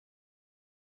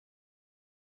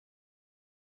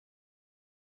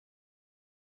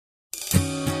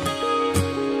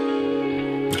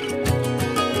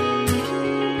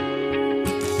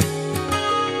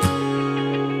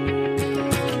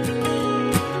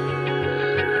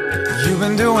You've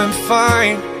been doing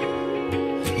fine.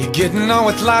 You're getting on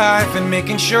with life and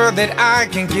making sure that I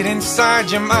can get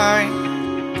inside your mind.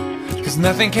 'Cause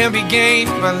nothing can be gained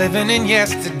by living in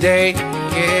yesterday,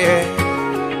 yeah.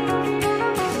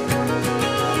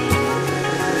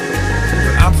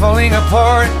 But I'm falling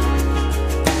apart.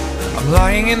 I'm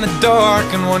lying in the dark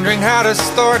and wondering how to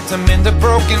start to mend a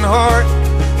broken heart.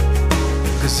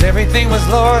 'Cause everything was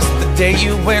lost the day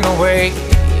you went away,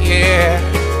 yeah.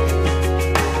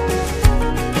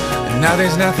 And now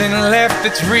there's nothing left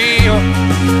that's real,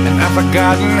 and I've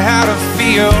forgotten how to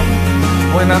feel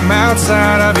when I'm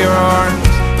outside of your arms.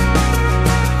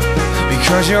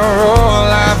 Because you're all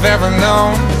I've ever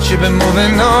known, but you've been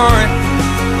moving on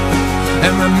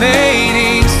and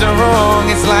remaining strong.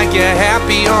 It's like you're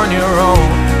happy on your own.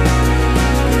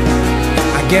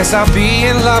 I guess I'll be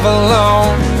in love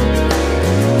alone.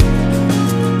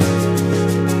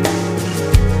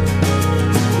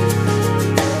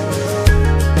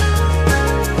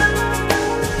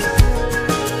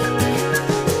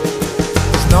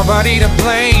 There's nobody to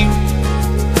blame.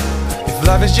 If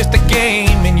love is just a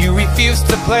game and you refuse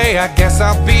to play, I guess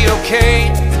I'll be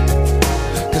okay.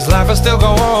 'Cause life will still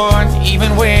go on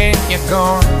even when you're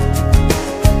gone.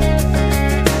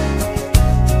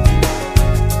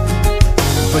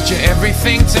 But you're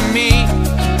everything to me.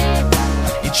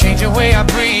 You change the way I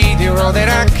breathe. You're all that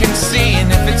I can see. And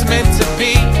if it's meant to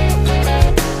be,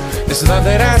 this love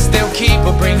that I still keep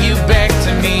will bring you back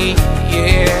to me,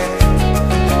 yeah,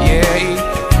 yeah.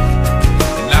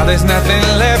 And now there's nothing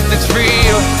left that's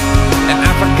real, and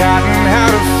I've forgotten how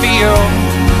to feel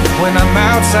when I'm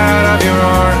outside of your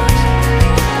arms.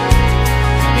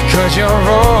 Because you're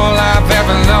all I've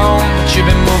ever known, but you've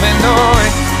been moving on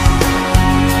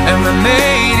and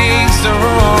remaining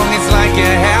strong. It's like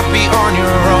you're happy on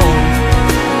your own.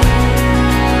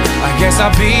 I guess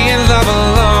I'll be in love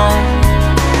alone.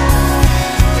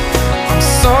 I'm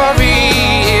sorry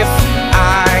if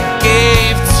I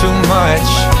gave too much,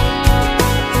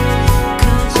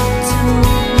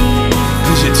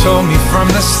 'cause you told me from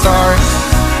the start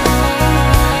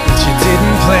you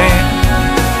didn't plan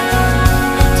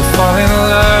to fall in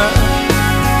love.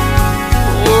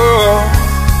 Whoa.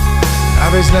 Now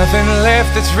there's nothing left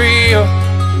that's real,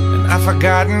 and I've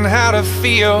forgotten how to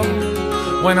feel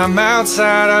when I'm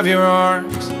outside of your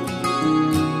arms.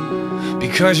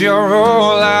 Because you're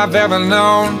all I've ever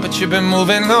known, but you've been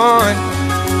moving on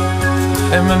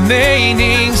and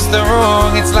remaining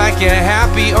strong. It's like you're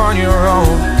happy on your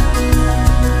own.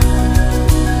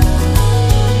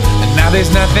 Now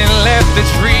there's nothing left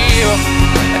that's real,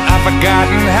 and I've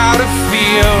forgotten how to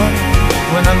feel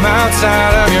when I'm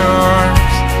outside of your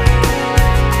arms.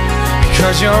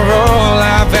 Because you're all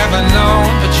I've ever known,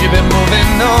 but you've been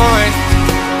moving on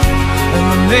and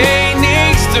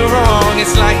remaining strong.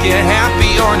 It's like you're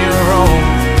happy on your own.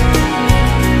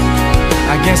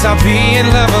 I guess I'll be in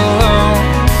love alone.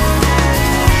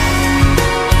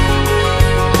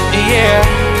 Yeah,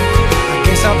 I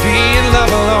guess I'll be in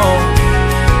love alone.